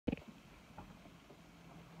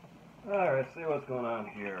Alright, see what's going on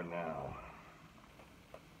here now.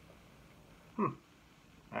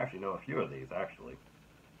 I actually know a few of these, actually.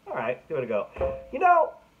 Alright, give it a go. You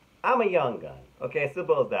know, I'm a young gun, okay?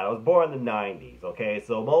 Simple as that. I was born in the 90s, okay?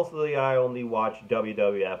 So mostly I only watched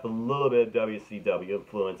WWF, a little bit of WCW,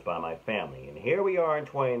 influenced by my family. And here we are in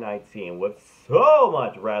 2019 with so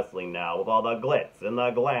much wrestling now, with all the glitz and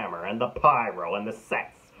the glamour and the pyro and the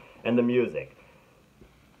sex and the music.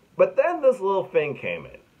 But then this little thing came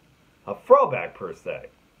in. A throwback, per se.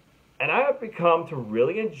 And I have become to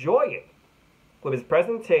really enjoy it, with his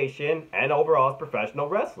presentation and overall his professional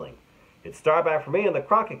wrestling. It started back for me in the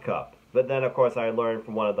Crockett Cup, but then of course I learned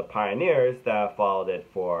from one of the pioneers that followed it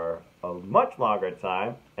for a much longer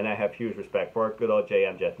time, and I have huge respect for it, good old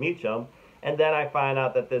JM Jeff Meacham. And then I find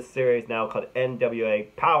out that this series now called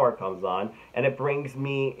NWAPowerrr comes on, and it brings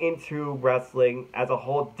me into wrestling as a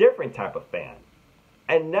whole different type of fan.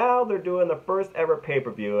 And now they're doing the first ever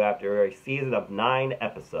pay-per-view after a season of 9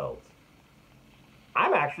 episodes.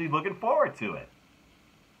 I'm actually looking forward to it.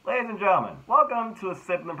 Ladies and gentlemen, welcome to a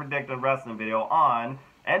Simplin Predictin wrestling video on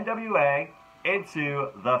NWA Into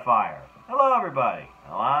the Fire. Hello everybody.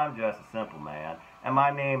 Well, I'm just a simple man, and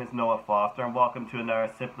my name is Noah Foster, and welcome to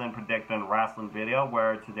another Simplin Predictin wrestling video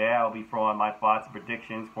where today I will be throwing my thoughts and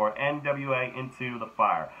predictions for NWA Into the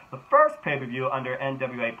Fire. The first pay-per-view under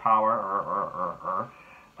NWAPowerrr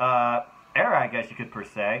era, I guess you could per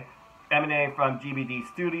se, emanating from GBD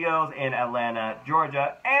Studios in Atlanta,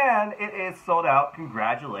 Georgia, and it is sold out.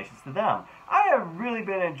 Congratulations to them. I have really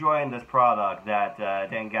been enjoying this product that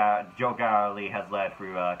Joe Gallery has led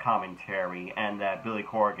through commentary and that Billy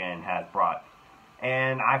Corgan has brought.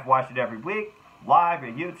 And I've watched it every week, live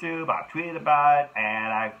on YouTube, I've tweeted about it,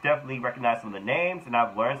 and I've definitely recognized some of the names, and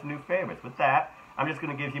I've learned some new favorites. With that, I'm just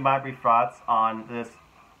going to give you my brief thoughts on this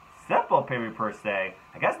simple pay-per-view per se.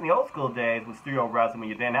 I guess in the old school days with studio wrestling, when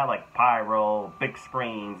you didn't have like pyro, big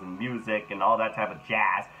screens, and music, and all that type of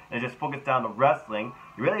jazz, and it just focused down the wrestling,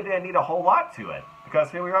 you really didn't need a whole lot to it.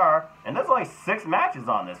 Because here we are, and there's only 6 matches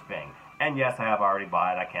on this thing. And yes, I have already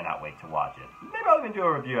bought it. I cannot wait to watch it. Maybe I'll even do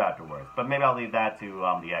a review afterwards, but maybe I'll leave that to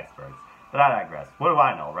the experts. But I digress. What do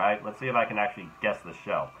I know, right? Let's see if I can actually guess the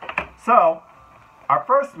show. So, our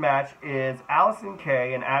first match is Allison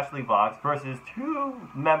Kay and Ashley Vox versus 2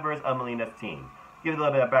 members of Melina's team. Give you a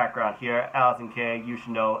little bit of background here. Allison Kay, you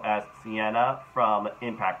should know as Sienna from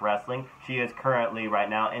Impact Wrestling. She is currently, right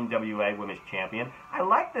now, NWA Women's Champion. I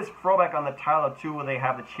like this throwback on the title, too, where they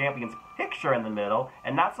have the champion's picture in the middle,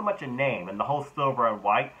 and not so much a name, and the whole silver and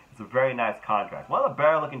white. It's a very nice contrast. One of the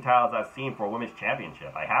better-looking titles I've seen for a Women's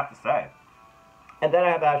Championship, I have to say. And then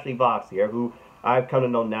I have Ashley Vox here, who I've come to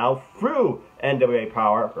know now through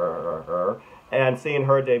NWAPowerrr, and seeing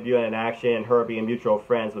her debut in action, and her being mutual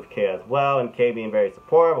friends with Kay as well, and Kay being very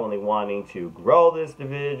supportive, only wanting to grow this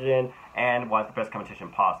division, and wants the best competition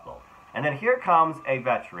possible. And then here comes a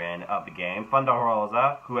veteran of the game, Thunder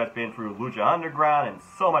Rosa, who has been through Lucha Underground and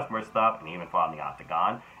so much more stuff, and even fought in the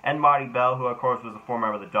Octagon, and Marty Bell, who of course was a former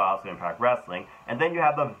member of the Dolls of Impact Wrestling. And then you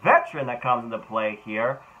have the veteran that comes into play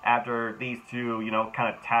here, after these two,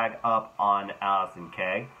 kind of tag up on Allison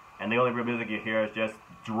Kay. And the only real music you hear is just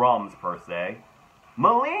drums, per se.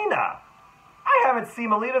 Melina! I haven't seen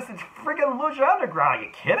Melina since freaking Lucha Underground, are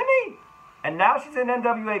you kidding me? And now she's in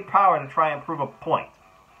NWAPowerrr to try and prove a point.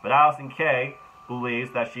 But Allison Kay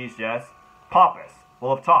believes that she's just pompous,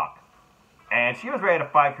 full of talk. And she was ready to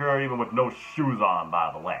fight her even with no shoes on,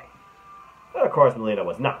 by the way. But of course, Melina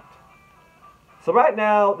was not. So right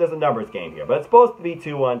now, there's a numbers game here, but it's supposed to be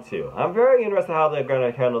 2-1-2. I'm very interested how they're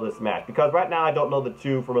going to handle this match, because right now I don't know the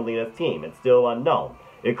 2 for Melina's team. It's still unknown.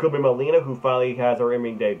 It could be Melina, who finally has her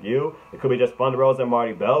in-ring debut. It could be just Thunder Rosa and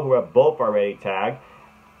Marty Bell, who are both already tagged.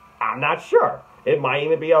 I'm not sure. It might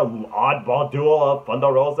even be an oddball duo of Thunder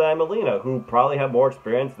Rosa and Melina, who probably have more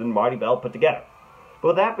experience than Marty Bell put together. But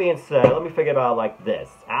with that being said, let me figure it out like this.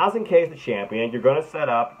 Allison Kay is the champion. You're going to set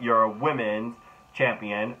up your women's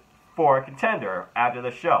champion for a contender after the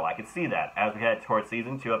show. I can see that as we head towards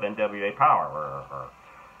Season 2 of NWAPowerrr.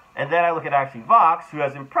 And then I look at Ashley Vox, who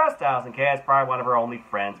has impressed Allison Kay as probably one of her only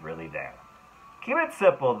friends really there. Keep it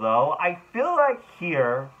simple, though. I feel like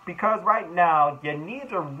here, because right now you need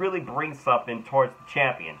to really bring something towards the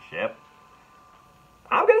championship,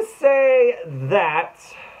 I'm going to say that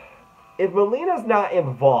if Melina's not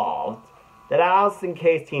involved, that Allison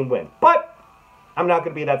Kay's team wins. But I'm not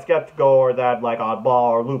going to be that skeptical or that like oddball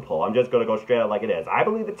or loophole. I'm just going to go straight out like it is. I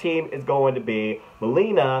believe the team is going to be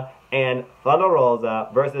Melina and Thunder Rosa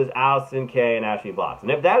versus Allison Kay and Ashley Vox.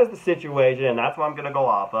 And if that is the situation, and that's what I'm going to go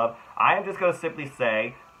off of, I am just going to simply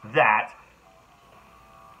say that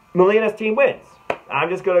Melina's team wins. I'm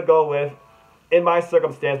just going to go with in my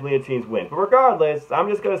circumstance, Leontine's win. But regardless, I'm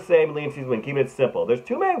just going to say Leontine's win. Keep it simple. There's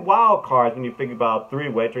too many wild cards when you think about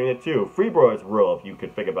three-way turning into two. Freeboard's rule, if you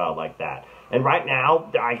could think about it like that. And right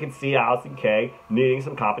now, I can see Allison Kay needing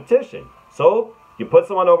some competition. So, you put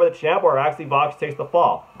someone over the champ, or actually Vox takes the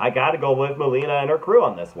fall. I got to go with Melina and her crew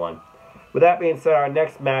on this one. With that being said, our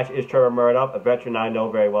next match is Trevor Murdoch, a veteran I know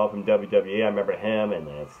very well from WWE. I remember him, and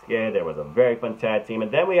there was a very fun tag team.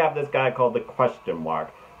 And then we have this guy called the Question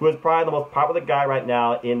Mark, who is probably the most popular guy right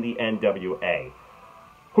now in the NWA.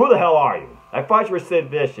 Who the hell are you? I thought you were Sid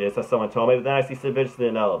Vicious, as someone told me, but then I see Sid Vicious in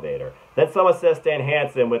an elevator. Then someone says Stan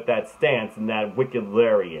Hansen with that stance and that wicked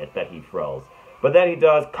lariat that he throws. But then he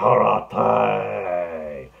does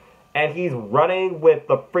karate. And he's running with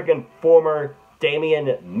the freaking former Damien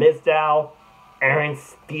Mizdow, Aaron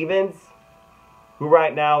Stevens, who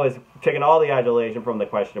right now is taking all the adulation from the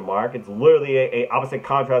Question Mark. It's literally a opposite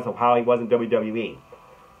contrast of how he was in WWE.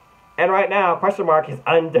 And right now, Question Mark is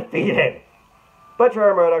undefeated. But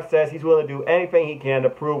Trevor Murdoch says he's willing to do anything he can to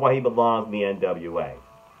prove why he belongs in the NWA.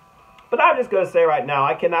 But I'm just going to say right now,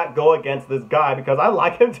 I cannot go against this guy because I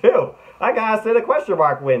like him too. I gotta say the Question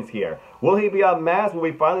Mark wins here. Will he be unmasked? Will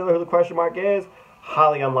we finally learn who the Question Mark is?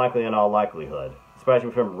 Highly unlikely in all likelihood. Especially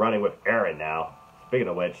with him running with Aaron now. Speaking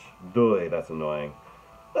of which, dude, that's annoying.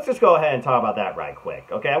 Let's just go ahead and talk about that right quick.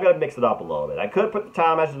 Okay, I'm going to mix it up a little bit. I could put the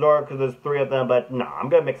title match in the order because there's three of them, but nah, I'm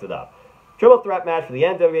going to mix it up. Triple threat match for the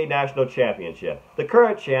NWA National Championship. The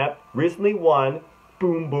current champ recently won,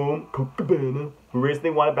 Boom Boom, Colt Cabana, who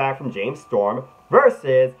recently won it back from James Storm,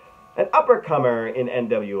 versus an uppercomer in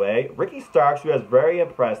NWA, Ricky Starks, who has very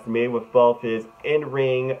impressed me with both his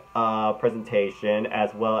in-ring presentation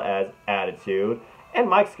as well as attitude and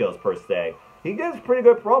mic skills per se. He gives pretty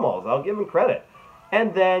good promos, I'll give him credit.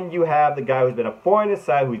 And then you have the guy who's been a thorn in his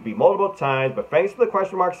side, who's beat multiple times, but thanks to the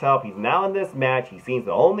Question Mark's help, he's now in this match. He seems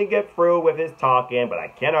to only get through with his talking, but I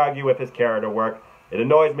can't argue with his character work. It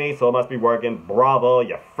annoys me, so it must be working. Bravo,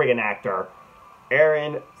 you friggin' actor.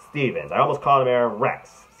 Aaron Stevens. I almost called him Aaron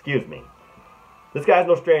Rex. Excuse me. This guy's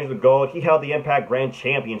no stranger to gold. He held the Impact Grand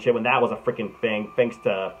Championship when that was a freaking thing, thanks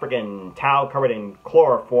to freaking towel covered in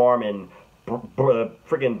chloroform and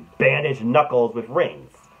freaking bandaged knuckles with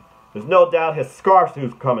rings. There's no doubt his scarf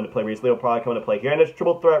suit's come into play recently. Will probably come into play here. And there's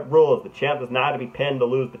triple threat rules. The champ does not have to be pinned to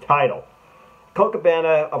lose the title. Colt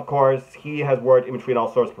Cabana, of course, he has worked in between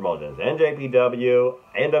all sorts of promotions. NJPW,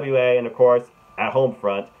 NWA, and of course, at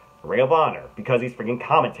Homefront, Ring of Honor. Because he's freaking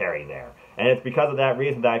commentary there. And it's because of that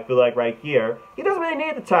reason that I feel like right here, he doesn't really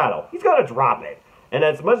need the title. He's going to drop it. And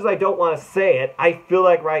as much as I don't want to say it, I feel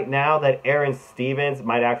like right now that Aaron Stevens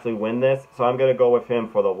might actually win this. So I'm going to go with him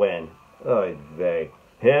for the win. Oh, they.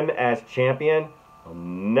 Him as champion, I'll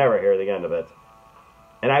never hear the end of it.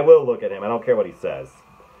 And I will look at him. I don't care what he says.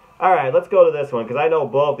 Alright, let's go to this one, because I know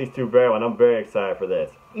both these two very well, and I'm very excited for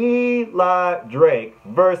this. Eli Drake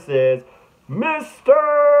versus Mr.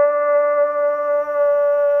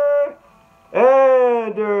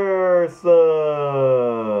 Anderson.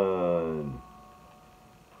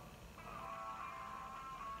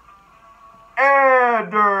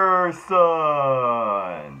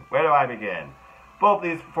 Where do I begin? Both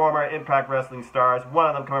these former Impact Wrestling stars, one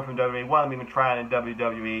of them coming from WWE, one of them even trying in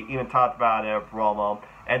WWE, even talked about it in a promo.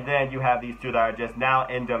 And then you have these two that are just now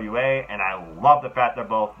NWA, and I love the fact they're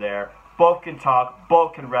both there. Both can talk,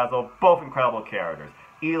 both can wrestle, both incredible characters.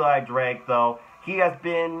 Eli Drake, though, he has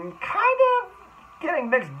been kind of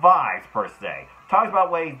getting mixed vibes, per se. Talks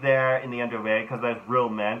about ways there in the NWA, because there's real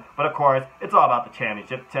men, but of course, it's all about the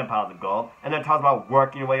championship, 10 pounds of gold, and then talks about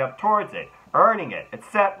working your way up towards it, earning it,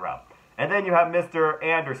 etc. And then you have Mr.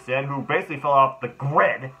 Anderson, who basically fell off the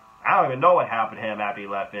grid. I don't even know what happened to him after he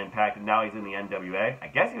left Impact, and now he's in the NWA. I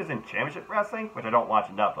guess he was in Championship Wrestling, which I don't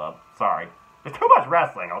watch enough of. Sorry. There's too much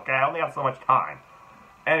wrestling, okay? I only have so much time.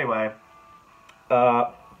 Anyway,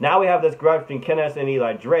 now we have this grudge between Ken Anderson and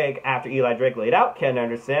Eli Drake after Eli Drake laid out Ken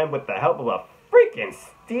Anderson with the help of a freaking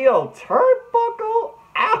steel turnbuckle.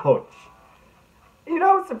 Ouch! You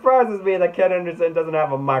know, it surprises me that Ken Anderson doesn't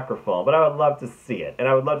have a microphone, but I would love to see it, and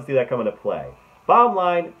I would love to see that come into play. Bottom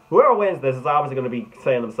line, whoever wins this is obviously going to be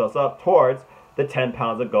setting themselves up towards the 10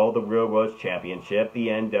 pounds of gold, the Real World Championship, the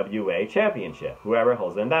NWA Championship. Whoever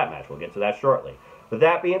holds in that match. We'll get to that shortly. With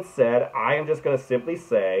that being said, I am just going to simply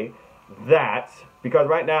say that, because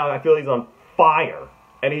right now I feel he's on fire,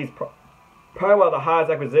 and he's probably one of the highest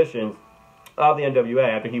acquisitions of the NWA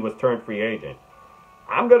after he was turned free agent.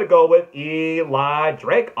 I'm going to go with Eli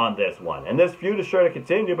Drake on this one. And this feud is sure to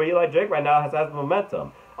continue, but Eli Drake right now has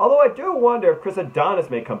momentum. Although I do wonder if Chris Adonis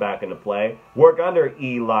may come back into play, work under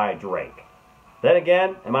Eli Drake. Then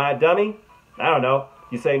again, am I a dummy? I don't know.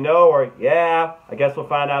 You say no or, yeah, I guess we'll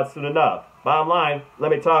find out soon enough. Bottom line,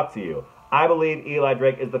 let me talk to you. I believe Eli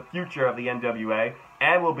Drake is the future of the NWA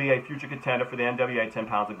and will be a future contender for the NWA 10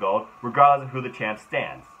 pounds of gold, regardless of who the champ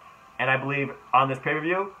stands. And I believe on this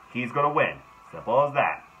pay-per-view, he's going to win. Simple as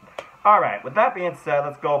that. Alright, with that being said,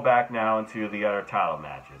 let's go back now into the other title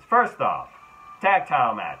matches. First off, tag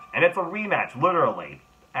title match. And it's a rematch, literally,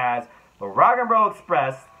 as the Rock and Roll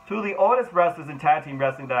Express, two of the oldest wrestlers in tag team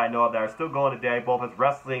wrestling that I know of that are still going today, both as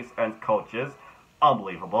wrestlers and coaches.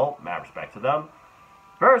 Unbelievable, mad respect to them.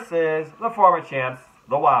 Versus the former champs,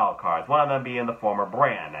 the Wild Cards. One of them being the former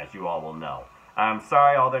Brand, as you all will know. I'm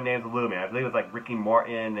sorry, all their names elude me. I believe it was like Ricky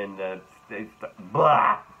Morton and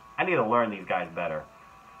blah. I need to learn these guys better.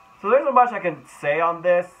 So there's not much I can say on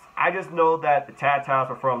this. I just know that the tag titles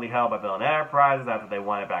were firmly held by Villain Enterprises after they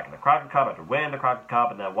won it back in the Crockett Cup, after winning the Crockett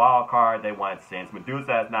Cup, and then Wild Card, they won it since.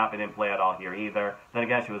 Medusa has not been in play at all here either. Then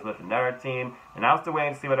again, she was with another team, and I'm still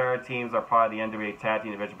waiting to see what other teams are part of the NWA Tag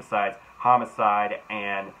Team Division besides Homicide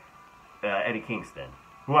and Eddie Kingston,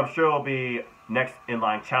 who I'm sure will be next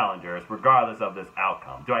in-line challengers regardless of this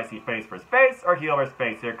outcome. Do I see face versus face or heel versus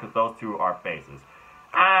face here? Because those two are faces.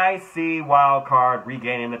 I see Wild Card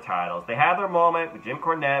regaining the titles. They had their moment with Jim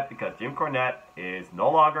Cornette because Jim Cornette is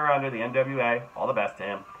no longer under the NWA. All the best to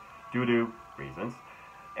him, due to reasons.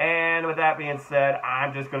 And with that being said,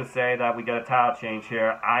 I'm just going to say that we get a title change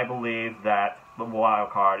here. I believe that the Wild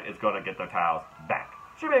Card is going to get their titles back.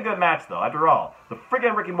 Should be a good match, though. After all, the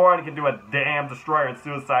friggin' Ricky Morton can do a damn destroyer and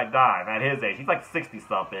suicide dive at his age. He's like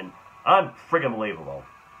 60-something. Unfriggin' believable.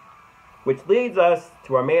 Which leads us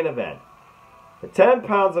to our main event. The 10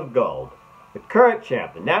 pounds of gold. The current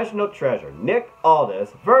champ, the national treasure, Nick Aldis,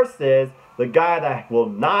 versus the guy that will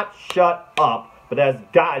not shut up, but has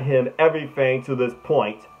got him everything to this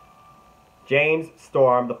point, James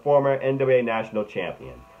Storm, the former NWA national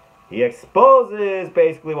champion. He exposes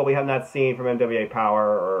basically what we have not seen from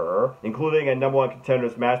NWAPowerrr, including a #1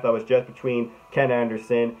 contenders match that was just between Ken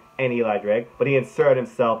Anderson and Eli Drake, but he inserted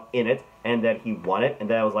himself in it, and then he won it, and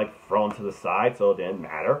then it was like thrown to the side, so it didn't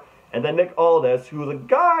matter. And then Nick Aldis, who's a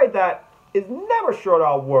guy that is never short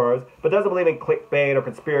on words, but doesn't believe in clickbait or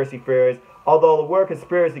conspiracy theories, although the word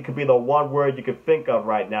conspiracy could be the one word you could think of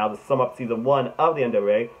right now to sum up Season 1 of the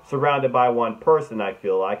NWA, surrounded by one person, I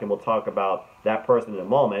feel like, and we'll talk about that person in a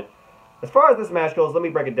moment. As far as this match goes, let me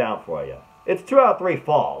break it down for you. It's 2 out of 3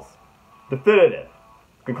 falls. Definitive.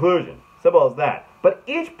 Conclusion. Simple as that. But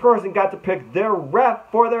each person got to pick their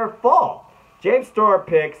ref for their fall. James Storm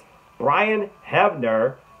picks Brian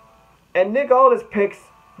Hebner, and Nick Aldis picks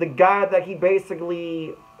the guy that he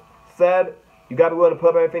basically said, you got to be willing to put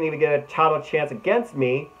up everything to even get a title chance against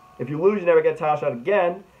me. If you lose, you never get a title shot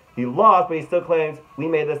again. He lost, but he still claims, we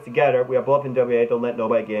made this together. We are both in NWA. Don't let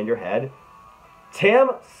nobody get in your head. Tim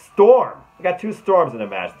Storm. We got 2 Storms in the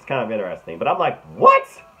match. It's kind of interesting. But I'm like, what?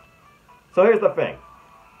 So here's the thing.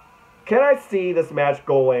 Can I see this match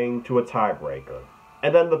going to a tiebreaker?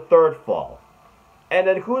 And then the third fall? And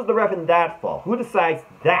then who's the ref in that fall? Who decides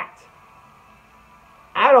that?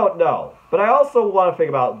 I don't know. But I also want to think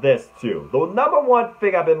about this too. The #1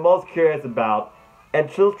 thing I've been most curious about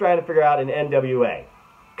and still trying to figure out in NWA.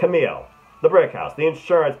 Camille. The Brick House, the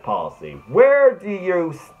insurance policy. Where do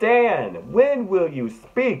you stand? When will you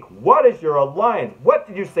speak? What is your alliance? What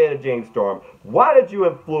did you say to James Storm? Why did you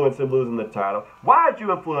influence him losing the title? Why did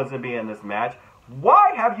you influence him being in this match?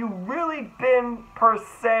 Why have you really been, per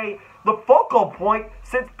se, the focal point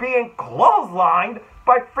since being clotheslined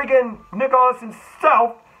by friggin' Nick Aldis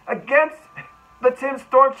himself against the Tim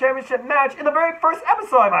Storm Championship match in the very first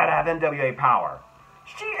episode I might have NWA Power?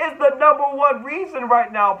 She is the #1 reason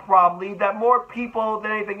right now, probably, that more people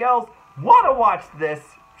than anything else want to watch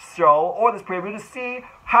this show or this preview to see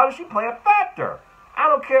how does she play a factor. I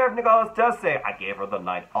don't care if Nick Aldis does say, I gave her the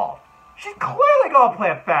night off. She's clearly going to play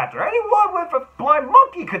a factor. Anyone with a blind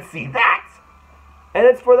monkey could see that. And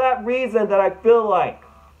it's for that reason that I feel like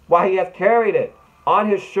why he has carried it on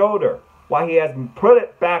his shoulder, why he has put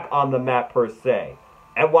it back on the mat per se,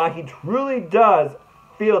 and why he truly does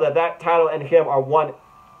feel that that title and him are one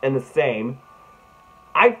and the same.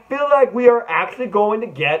 I feel like we are actually going to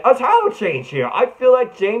get a title change here. I feel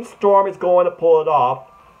like James Storm is going to pull it off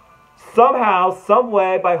somehow, some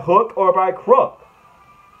way, by hook or by crook.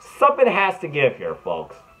 Something has to give here,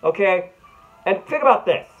 folks. Okay? And think about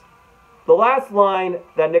this. The last line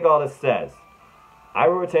that Nick Aldis says, I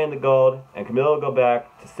will retain the gold, and Camille will go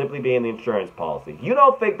back to simply being the insurance policy. You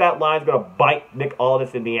don't think that line's going to bite Nick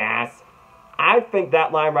Aldis in the ass? I think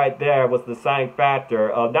that line right there was the deciding factor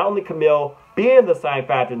of not only Camille being the deciding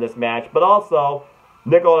factor in this match, but also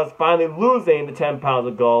Nick Aldis finally losing the 10 pounds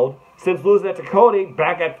of gold, since losing it to Cody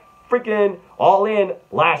back at freaking All In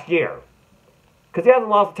last year. Because he hasn't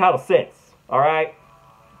lost the title since, alright?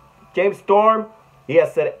 James Storm, he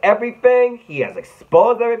has said everything. He has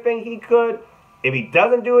exposed everything he could. If he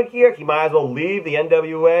doesn't do it here, he might as well leave the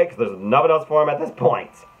NWA because there's nothing else for him at this point.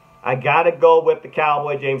 I gotta go with the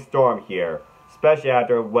Cowboy James Storm here, especially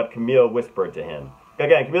after what Camille whispered to him.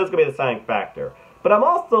 Again, Camille's gonna be the deciding factor. But I'm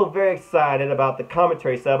also very excited about the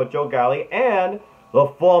commentary set with Joe Galli and the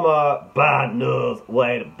former Bad News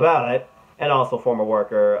Wade Barrett, and also former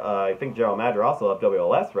worker, I think General Manager also of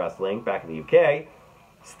WLS Wrestling back in the UK,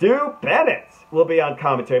 Stu Bennett will be on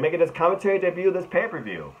commentary, making his commentary debut this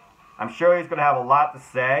pay-per-view. I'm sure he's going to have a lot to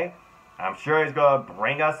say. I'm sure he's going to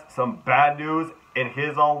bring us some bad news in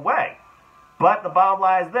his own way. But the bottom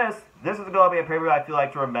line is this is going to be a pay-per-view I feel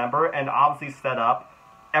like to remember and obviously set up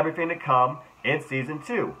everything to come in Season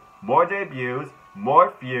 2. More debuts,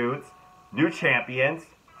 more feuds, new champions.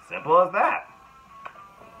 Simple as that.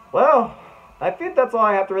 Well, I think that's all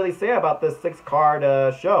I have to really say about this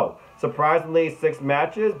 6-card show. Surprisingly, 6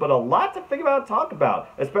 matches, but a lot to think about and talk about,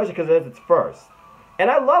 especially because it is its first. And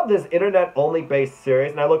I love this internet-only based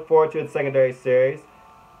series, and I look forward to its secondary series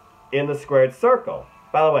in the Squared Circle.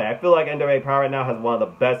 By the way, I feel like NWA Power right now has one of the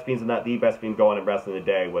best themes, if not the best theme going in wrestling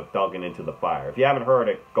today with Duncan Into the Fire. If you haven't heard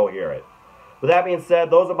it, go hear it. With that being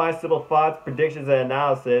said, those are my simple thoughts, predictions, and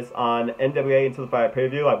analysis on NWA Into the Fire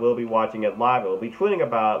pay-per-view. I will be watching it live. I will be tweeting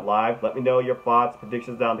about it live. Let me know your thoughts,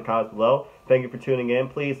 predictions down in the comments below. Thank you for tuning in.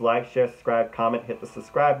 Please like, share, subscribe, comment, hit the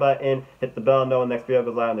subscribe button, hit the bell to know when the next video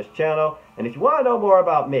goes live on this channel. And if you want to know more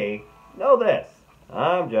about me, know this.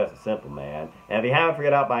 I'm just a simple man. And if you haven't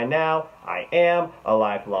figured out by now, I am a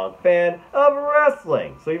lifelong fan of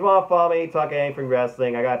wrestling. So if you want to follow me, talk anything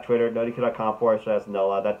wrestling, I got Twitter,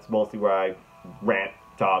 nodq.com/Noah. That's mostly where I rant,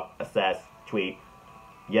 talk, assess, tweet,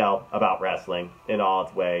 yell about wrestling in all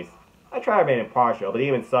its ways. I try to remain impartial, but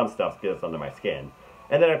even some stuff gets under my skin.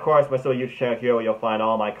 And then, of course, my solo YouTube channel here where you'll find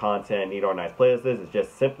all my content, neat organized playlists. It's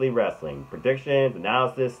just simply wrestling. Predictions,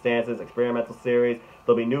 analysis, stances, experimental series.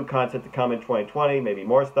 There'll be new content to come in 2020, maybe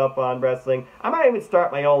more stuff on wrestling. I might even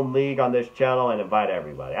start my own league on this channel and invite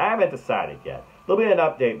everybody. I haven't decided yet. There'll be an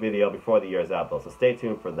update video before the year's out, though, so stay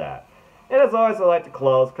tuned for that. And as always, I like to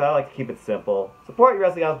close because I like to keep it simple. Support your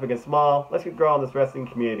wrestling house big and small. Let's keep growing this wrestling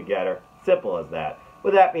community together. Simple as that.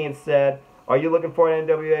 With that being said, are you looking for an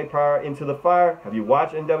NWA Power Into the Fire? Have you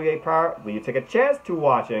watched NWA Power? Will you take a chance to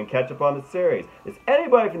watch it and catch up on the series? Is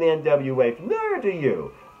anybody from the NWA familiar to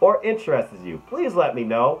you or interests you? Please let me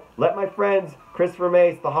know. Let my friends Christopher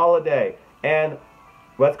Mace, The Holiday, and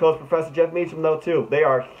West Coast Professor Jeff Meacham know too. They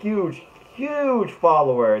are huge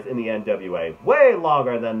followers in the NWA. Way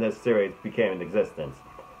longer than this series became in existence.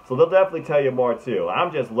 So they'll definitely tell you more too.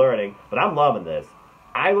 I'm just learning, but I'm loving this.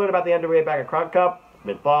 I learned about the NWA back at Crockett Cup.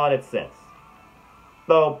 Been following it since.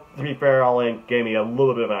 Though, to be fair, All In gave me a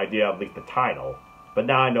little bit of an idea of at least the title. But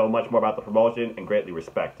now I know much more about the promotion and greatly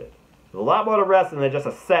respect it. There's a lot more to wrestling than just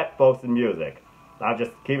a set, folks, and music. I'll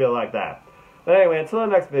just keep it like that. But anyway, until the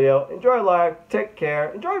next video, enjoy life, take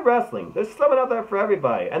care, enjoy wrestling. There's something out there for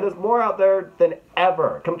everybody, and there's more out there than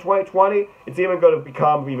ever. Come 2020, it's even going to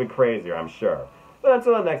become even crazier, I'm sure. But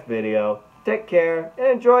until the next video, take care, and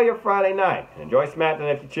enjoy your Friday night. And enjoy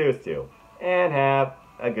SmackDown if you choose to. And have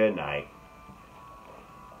a good night.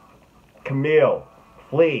 Camille,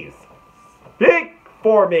 please, speak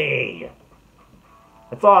for me!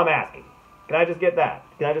 That's all I'm asking. Can I just get that?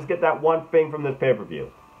 Can I just get that one thing from this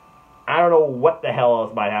pay-per-view? I don't know what the hell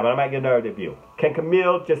else might happen. I might get another debut. Can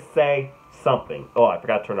Camille just say something? Oh, I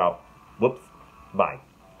forgot to turn off. Whoops. Bye.